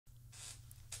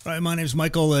All right, my name's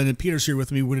Michael, and Peter's here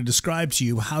with me. We're going to describe to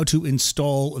you how to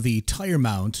install the tire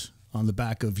mount on the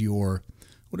back of your,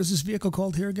 what is this vehicle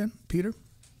called here again, Peter?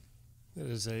 It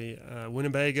is a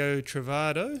Winnebago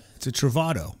Travado. It's a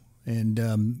Travado,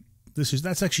 and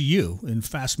that's actually you in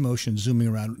fast motion zooming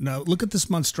around. Now, look at this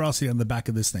monstrosity on the back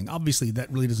of this thing. Obviously,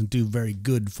 that really doesn't do very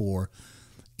good for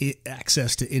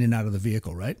access to in and out of the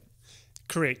vehicle, right?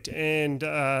 Correct, and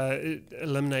it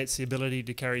eliminates the ability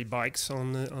to carry bikes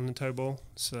on the tow ball.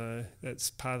 So that's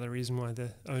part of the reason why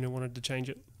the owner wanted to change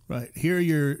it. Right here,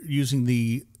 you're using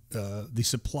the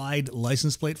supplied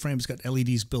license plate frame. It's got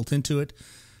LEDs built into it,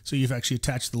 so you've actually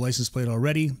attached the license plate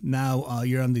already. Now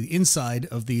you're on the inside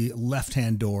of the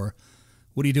left-hand door.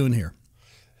 What are you doing here?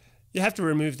 You have to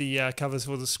remove the covers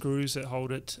for the screws that hold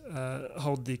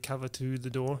the cover to the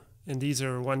door. And these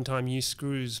are one-time use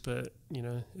screws, but, you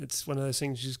know, it's one of those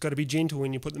things. You just got to be gentle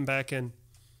when you put them back in.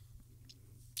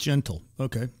 Gentle.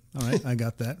 Okay. All right. I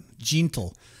got that.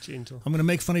 Gentle. Gentle. I'm going to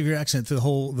make fun of your accent the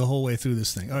whole way through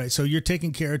this thing. All right. So you're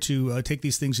taking care to take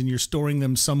these things and you're storing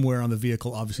them somewhere on the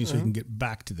vehicle, obviously, so you can get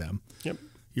back to them. Yep.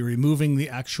 You're removing the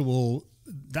actual,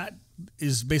 that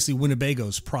is basically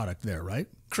Winnebago's product there, right?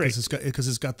 Correct. Because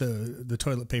it's got the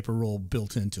toilet paper roll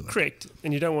built into it. Correct.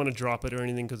 And you don't want to drop it or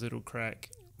anything because it'll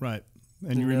crack. Right.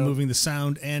 And you're removing the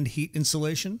sound and heat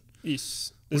insulation?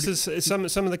 Yes. This is some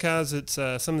of the cars, it's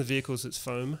some of the vehicles, it's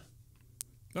foam.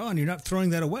 Oh, and you're not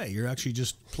throwing that away. You're actually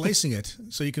just placing it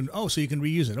so you can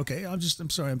reuse it. Okay. I'm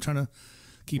sorry. I'm trying to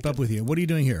keep up with you. What are you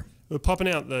doing here? We're popping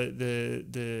out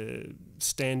the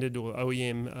standard or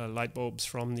OEM light bulbs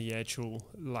from the actual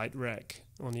light rack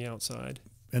on the outside.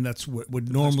 And that's what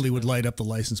would normally light up the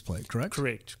license plate, correct?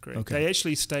 Correct. Okay. They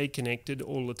actually stay connected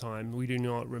all the time. We do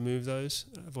not remove those.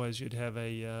 Otherwise, you'd have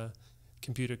a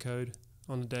computer code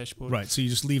on the dashboard. Right. So you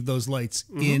just leave those lights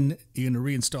in. You're going to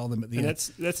reinstall them at the end.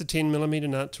 That's a 10mm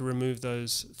nut to remove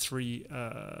those three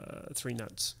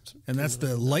nuts. And that's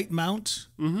the light mount.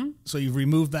 Mm-hmm. So you've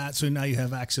removed that. So now you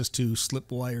have access to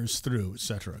slip wires through,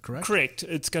 etc. Correct? Correct.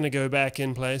 It's going to go back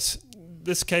in place.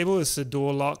 This cable is a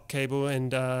door lock cable,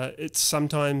 and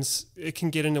sometimes it can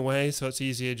get in the way, so it's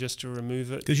easier just to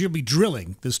remove it. Because you'll be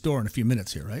drilling this door in a few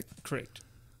minutes here, right? Correct.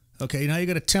 Okay, now you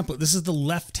got a template. This is the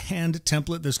left-hand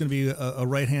template. There's going to be a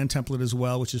right-hand template as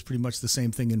well, which is pretty much the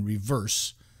same thing in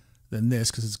reverse than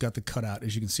this, because it's got the cutout,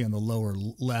 as you can see on the lower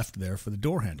left there, for the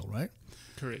door handle, right?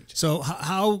 Correct. So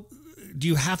how do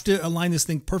you have to align this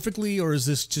thing perfectly, or is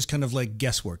this just kind of like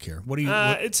guesswork here? What do you?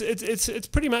 It's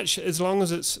pretty much, as long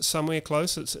as it's somewhere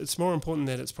close. It's more important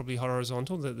that it's probably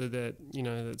horizontal. That you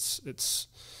know it's.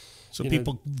 So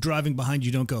people driving behind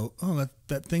you don't go, oh,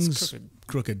 that thing's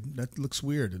crooked. That looks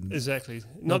weird. And exactly.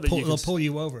 They'll pull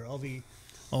you over. All the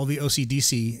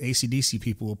OCDC, ACDC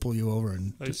people will pull you over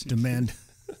and demand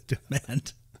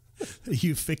that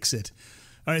you fix it.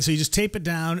 All right, so you just tape it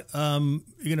down. You're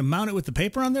going to mount it with the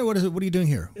paper on there? What is it? What are you doing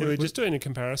here? Yeah, we're just doing a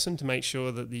comparison to make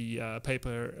sure that the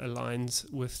paper aligns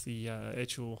with the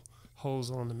actual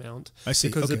holes on the mount. I see.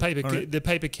 Because okay. the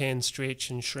paper can stretch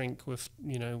and shrink with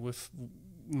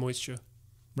moisture.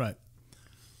 Right.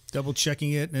 Double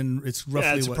checking it, and it's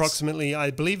roughly it's approximately,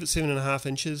 I believe it's 7.5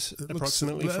 inches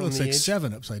approximately from the edge. It looks like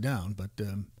 7 upside down, but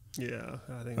yeah,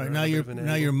 I think. Right, now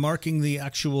you're marking the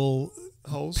actual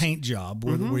holes, paint job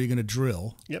where you're going to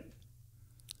drill. Yep.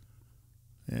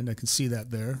 And I can see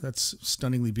that there. That's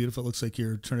stunningly beautiful. It looks like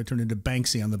you're trying to turn into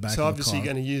Banksy on the back of the car. So obviously you're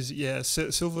going to use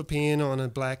silver pen on a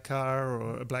black car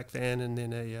or a black van, and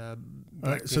then a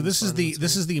black. Right, so this is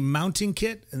the mounting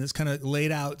kit, and it's kind of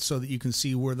laid out so that you can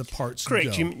see where the parts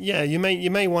Correct. go. You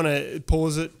may want to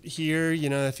pause it here. You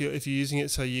know, if you're using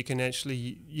it, so you can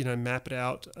actually map it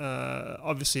out.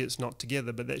 Obviously it's not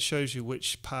together, but that shows you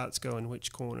which parts go in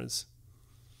which corners.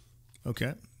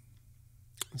 Okay.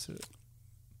 So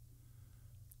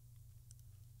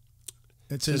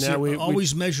it says so we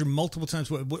always measure multiple times.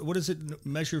 What is it?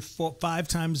 Measure 5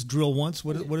 times, drill once.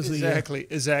 What is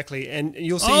exactly? And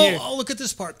you'll see here. Oh, look at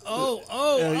this part. This is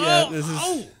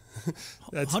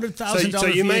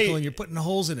 $100,000 vehicle, and you're putting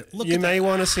holes in it. You may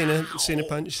want to center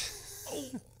punch.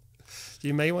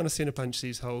 You may want to center punch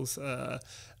these holes.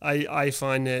 I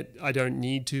find that I don't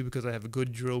need to because I have a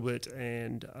good drill bit,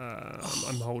 and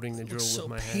I'm holding the drill with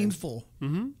my hand. So painful.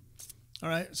 Mm-hmm. All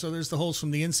right, so there's the holes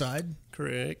from the inside.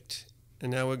 Correct.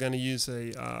 And now we're going to use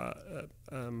a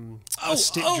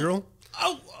stick drill.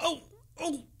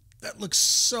 Oh! That looks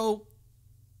so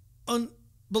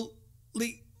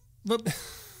unbelievably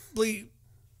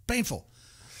painful.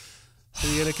 So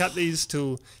you're going to cut these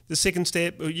to the second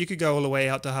step. You could go all the way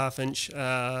out to 1/2 inch,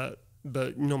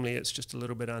 but normally it's just a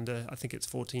little bit under. I think it's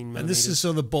 14 millimeters. And this is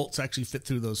so the bolts actually fit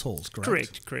through those holes,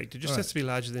 correct? Correct. It just has to be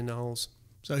larger than the holes.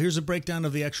 So here's a breakdown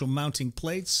of the actual mounting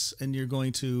plates, and you're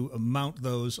going to mount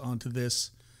those onto this.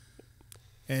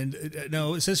 And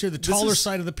no, it says here the taller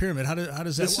side of the pyramid. How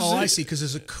does that? Oh, I see. Because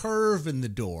there's a curve in the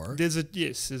door. There's a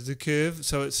curve.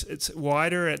 So it's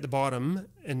wider at the bottom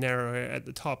and narrower at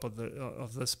the top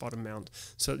of this bottom mount.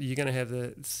 So you're going to have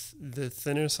the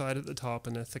thinner side at the top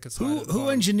and the thicker side. At the bottom. Who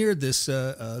engineered this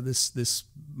this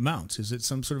mount? Is it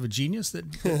some sort of a genius that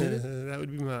did it? That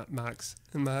would be Mark's.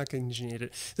 Mark engineered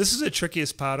it. This is the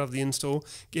trickiest part of the install.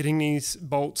 Getting these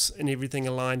bolts and everything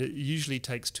aligned. It usually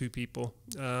takes two people.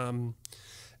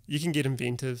 You can get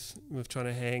inventive with trying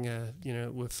to hang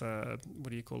with what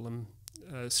do you call them,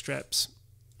 straps.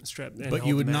 But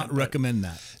you would not recommend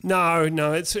that.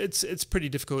 No, it's pretty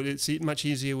difficult. It's much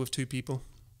easier with two people.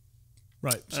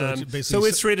 Right. So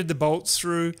we've threaded the bolts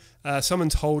through.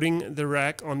 Someone's holding the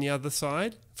rack on the other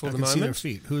side for the moment. I can see their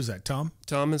feet. Who is that? Tom?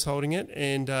 Tom is holding it,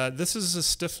 and this is a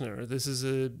stiffener.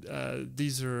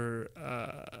 These are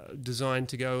designed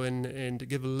to go in and to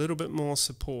give a little bit more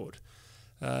support.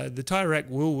 The tire rack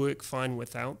will work fine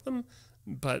without them,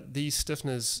 but these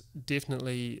stiffeners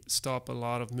definitely stop a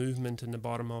lot of movement in the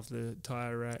bottom of the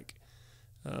tire rack.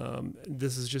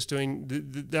 This is just doing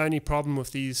the only problem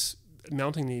with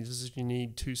mounting these is you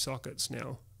need two sockets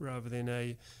now rather than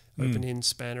a open end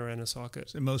spanner and a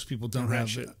socket. So most people don't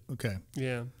have it. Okay.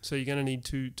 Yeah, so you're going to need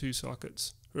two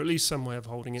sockets. Or at least some way of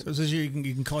holding it. So it says you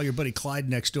can call your buddy Clyde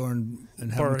next door and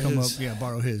have him come up. Yeah,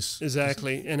 borrow his.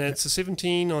 Exactly. And it's a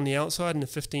 17 on the outside and a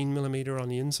 15 millimeter on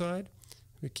the inside.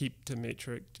 We keep to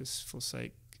metric just for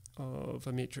sake of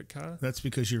a metric car. That's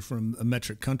because you're from a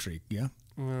metric country, yeah?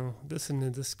 Well, this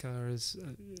car is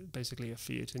basically a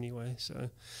Fiat anyway.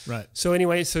 So right. So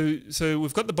anyway, so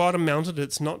we've got the bottom mounted.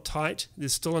 It's not tight.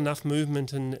 There's still enough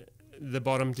movement in the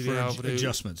bottom to be able to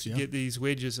get these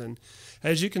wedges in.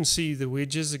 As you can see, the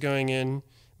wedges are going in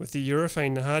with the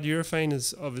urethane. The hard urethane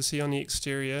is obviously on the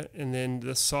exterior, and then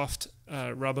the soft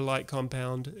rubber-like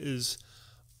compound is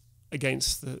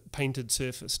against the painted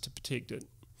surface to protect it.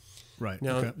 Right.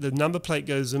 Now, the number plate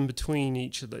goes in between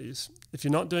each of these. If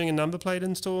you're not doing a number plate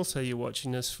install, say you're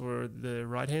watching this for the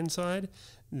right-hand side,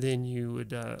 then you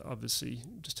would obviously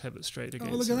just have it straight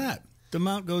against. Oh, look at that. The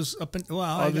mount goes up and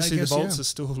obviously the bolts are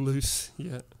still loose.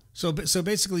 Yeah. So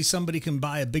basically, somebody can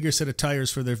buy a bigger set of tires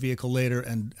for their vehicle later,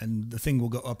 and the thing will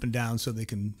go up and down, so they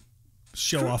can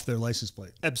show off their license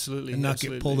plate. Absolutely, and not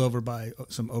get pulled over by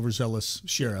some overzealous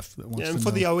sheriff that wants to and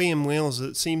for the OEM wheels,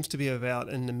 it seems to be about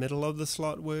in the middle of the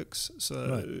slot works.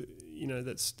 So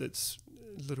that's a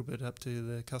little bit up to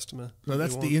the customer. So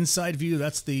that's the inside view.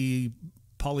 That's the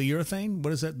polyurethane.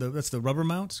 What is that? That's the rubber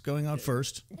mounts going on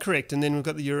first. Correct, and then we've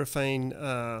got the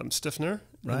urethane stiffener,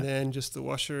 and then just the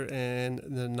washer and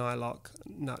the nylock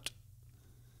nut.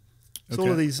 So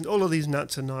all of these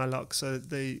nuts are nylock, so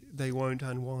they won't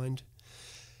unwind.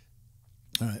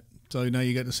 All right. So now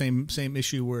you got the same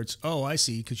issue where it's I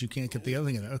see, because you can't get the other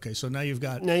thing in there. Okay, so now you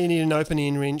need an open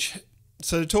end wrench.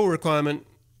 So the tool requirement.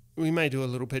 We may do a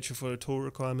little picture for a tool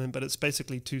requirement, but it's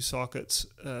basically two sockets,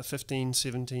 15,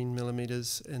 17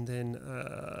 millimeters, and then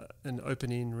an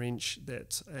open-end wrench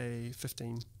that's a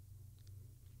 15.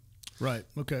 Right,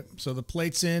 okay. So the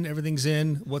plate's in, everything's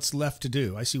in. What's left to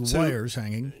do? I see wires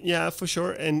hanging. Yeah, for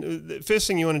sure. And the first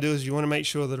thing you want to do is you want to make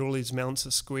sure that all these mounts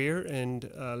are square and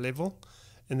level,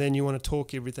 and then you want to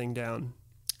torque everything down.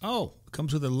 Oh, it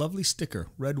comes with a lovely sticker,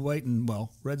 red, white, and,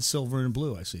 red, silver, and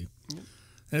blue, I see. Yep.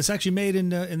 And it's actually made in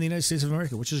the United States of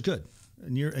America, which is good.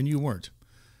 And you weren't.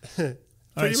 All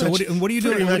right. So what are you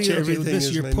doing? With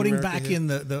this? You're putting back in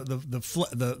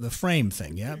the frame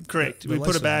thing, yeah. Correct. We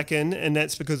put it back in, and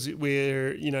that's because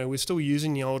we're still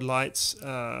using the old lights,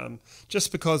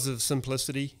 just because of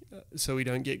simplicity, so we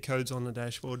don't get codes on the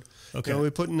dashboard. Okay.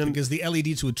 We're putting them because the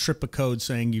LEDs would trip a code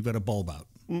saying you've got a bulb out.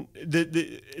 It's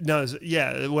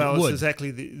exactly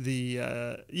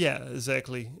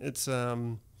exactly. It's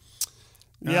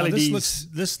the LEDs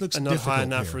this looks are not high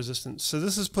enough resistance. So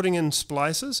this is putting in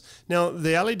splices. Now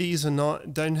the LEDs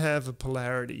don't have a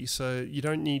polarity, so you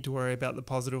don't need to worry about the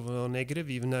positive or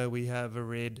negative, even though we have a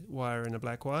red wire and a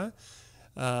black wire.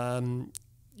 There's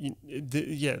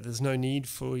no need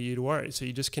for you to worry. So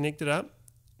you just connect it up.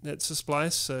 That's a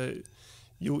splice. So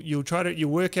you'll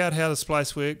work out how the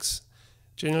splice works.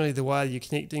 Generally, the wire you're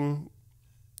connecting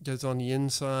goes on the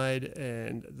inside,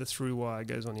 and the through wire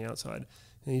goes on the outside.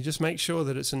 And you just make sure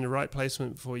that it's in the right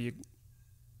placement before you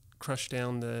crush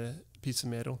down the piece of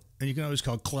metal. And you can always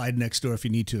call Clyde next door if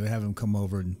you need to have him come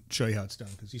over and show you how it's done,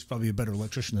 because he's probably a better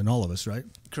electrician than all of us, right?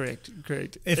 Correct.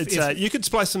 You could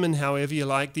splice them in however you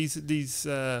like. These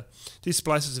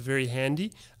splicers are very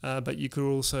handy, but you could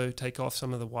also take off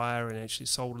some of the wire and actually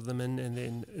solder them in and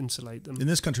then insulate them. In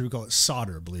this country, we call it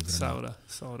solder, believe it or not.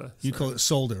 Solder. You call it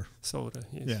solder. Solder,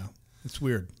 yes. Yeah, it's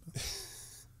weird.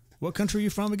 What country are you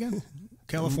from again?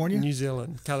 California? New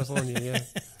Zealand, California, yeah.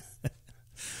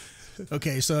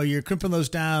 Okay, so you're crimping those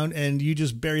down, and you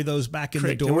just bury those back in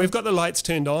the door. And we've got the lights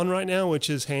turned on right now, which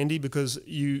is handy because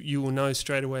you will know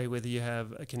straight away whether you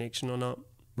have a connection or not.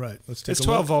 Right. Let's take it's a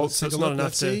 12 look. volts, so it's not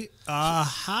enough to see.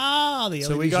 Aha! The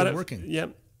LEDs are working.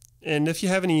 Yep. And if you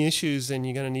have any issues, then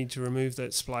you're going to need to remove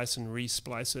that splice and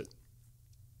re-splice it.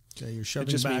 Okay, you're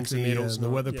shoving back the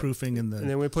weatherproofing and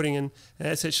then we're putting in.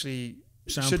 That's actually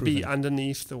should be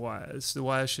underneath the wires. The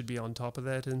wires should be on top of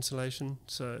that insulation.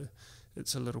 So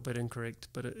it's a little bit incorrect,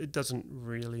 but it doesn't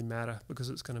really matter because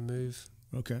it's going to move.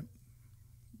 Okay.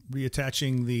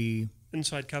 Reattaching the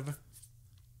inside cover,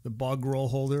 the bog roll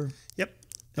holder. Yep.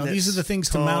 Now these are the things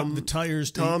to mount the tires.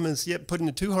 Tom is putting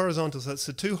the two horizontals. That's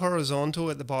the two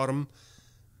horizontal at the bottom,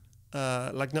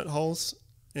 like nut holes,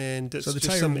 and so the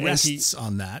tire rests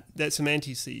on that. That's some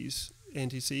anti-seize.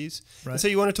 Right. And so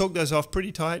you want to torque those off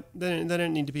pretty tight. They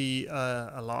don't need to be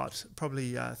a lot,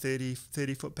 probably 30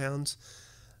 foot-pounds.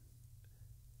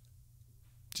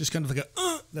 Just kind of like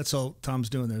a, that's all Tom's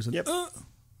doing there. Yep.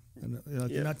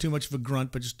 Not too much of a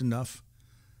grunt, but just enough.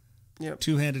 Yep.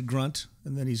 Two-handed grunt,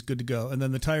 and then he's good to go. And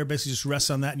then the tire basically just rests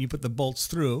on that, and you put the bolts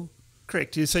through.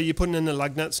 Correct. So you're putting in the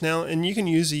lug nuts now, and you can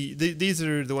use these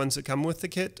are the ones that come with the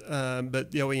kit,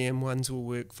 but the OEM ones will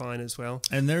work fine as well.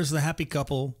 And there's the happy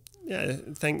couple. Yeah,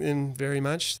 thank them very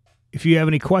much. If you have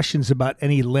any questions about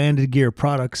any Landed Gear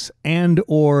products and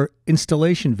or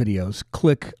installation videos,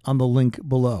 click on the link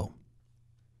below.